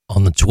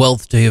On the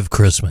 12th day of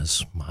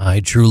Christmas, my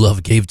true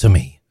love gave to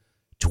me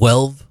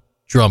 12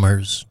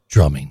 drummers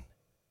drumming.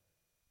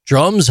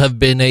 Drums have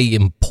been an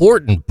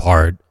important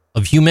part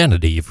of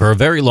humanity for a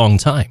very long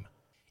time,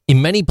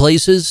 in many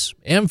places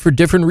and for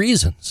different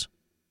reasons.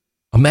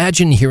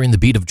 Imagine hearing the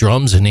beat of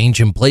drums in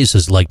ancient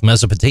places like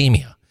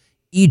Mesopotamia,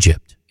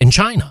 Egypt, and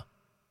China.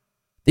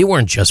 They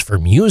weren't just for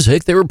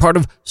music, they were part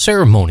of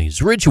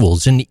ceremonies,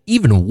 rituals, and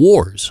even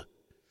wars.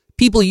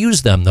 People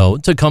used them, though,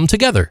 to come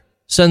together,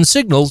 send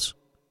signals,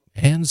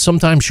 and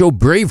sometimes show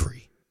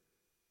bravery.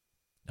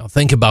 Now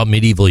think about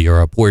medieval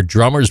Europe, where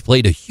drummers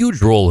played a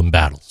huge role in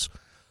battles.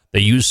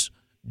 They used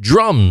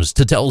drums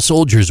to tell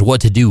soldiers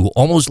what to do,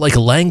 almost like a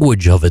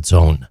language of its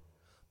own.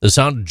 The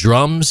sound of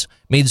drums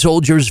made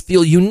soldiers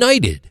feel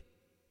united.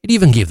 It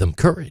even gave them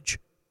courage.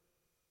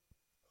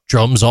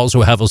 Drums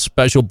also have a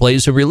special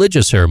place in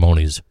religious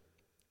ceremonies.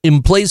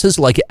 In places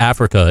like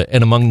Africa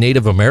and among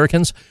Native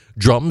Americans,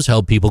 drums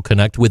help people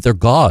connect with their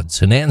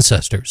gods and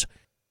ancestors.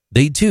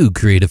 They too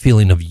create a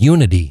feeling of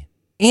unity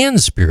and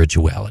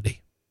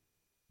spirituality.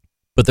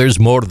 But there's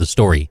more to the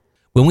story.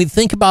 When we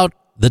think about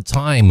the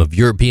time of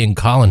European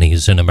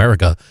colonies in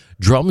America,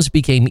 drums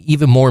became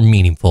even more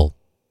meaningful.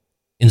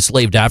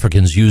 Enslaved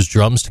Africans used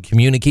drums to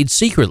communicate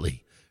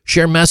secretly,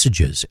 share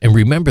messages, and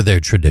remember their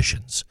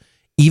traditions.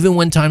 Even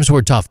when times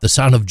were tough, the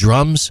sound of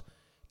drums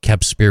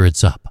kept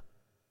spirits up.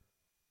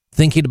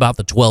 Thinking about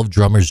the 12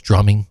 drummers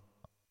drumming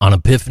on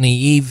Epiphany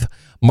Eve,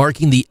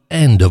 marking the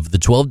end of the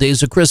 12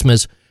 days of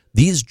Christmas,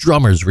 these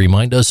drummers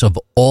remind us of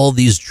all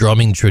these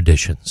drumming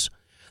traditions.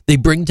 They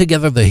bring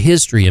together the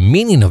history and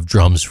meaning of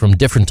drums from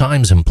different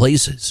times and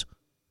places.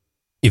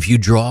 If you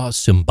draw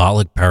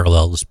symbolic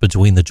parallels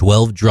between the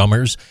 12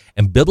 drummers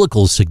and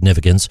biblical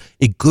significance,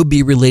 it could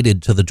be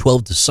related to the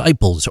 12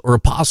 disciples or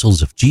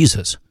apostles of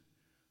Jesus.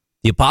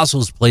 The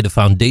apostles played a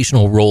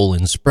foundational role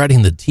in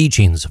spreading the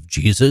teachings of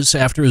Jesus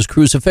after his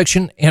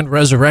crucifixion and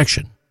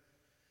resurrection.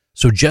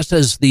 So just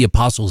as the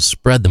apostles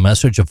spread the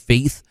message of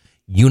faith,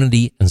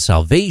 unity, and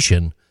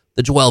salvation,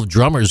 the 12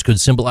 drummers could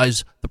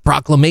symbolize the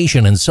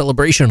proclamation and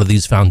celebration of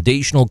these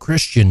foundational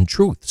Christian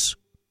truths.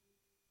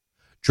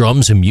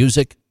 Drums and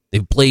music,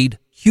 they've played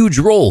huge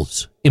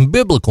roles in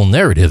biblical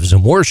narratives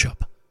and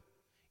worship.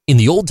 In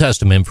the Old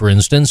Testament, for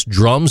instance,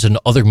 drums and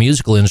other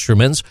musical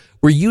instruments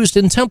were used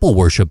in temple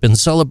worship and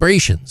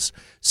celebrations,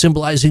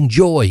 symbolizing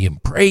joy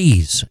and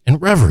praise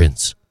and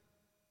reverence.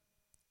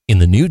 In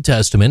the New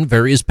Testament,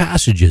 various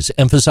passages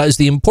emphasize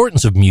the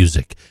importance of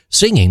music,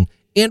 singing,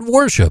 and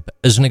worship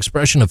as an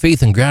expression of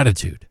faith and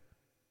gratitude.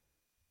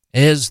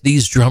 As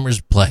these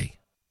drummers play,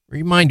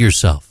 remind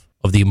yourself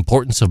of the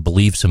importance of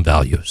beliefs and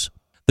values,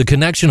 the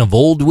connection of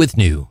old with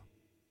new.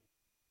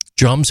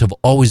 Drums have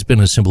always been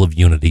a symbol of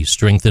unity,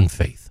 strength, and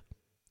faith.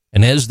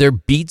 And as their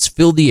beats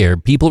fill the air,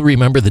 people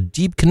remember the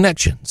deep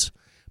connections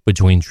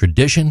between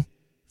tradition,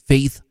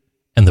 faith,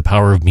 and the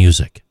power of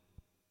music.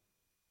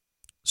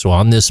 So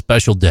on this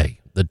special day,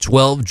 the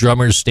 12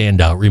 drummers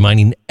stand out,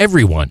 reminding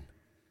everyone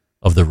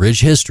of the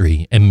rich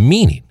history and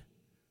meaning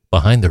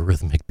behind the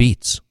rhythmic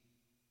beats.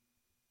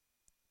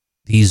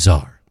 These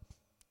are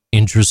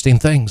Interesting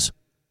Things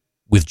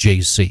with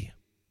JC.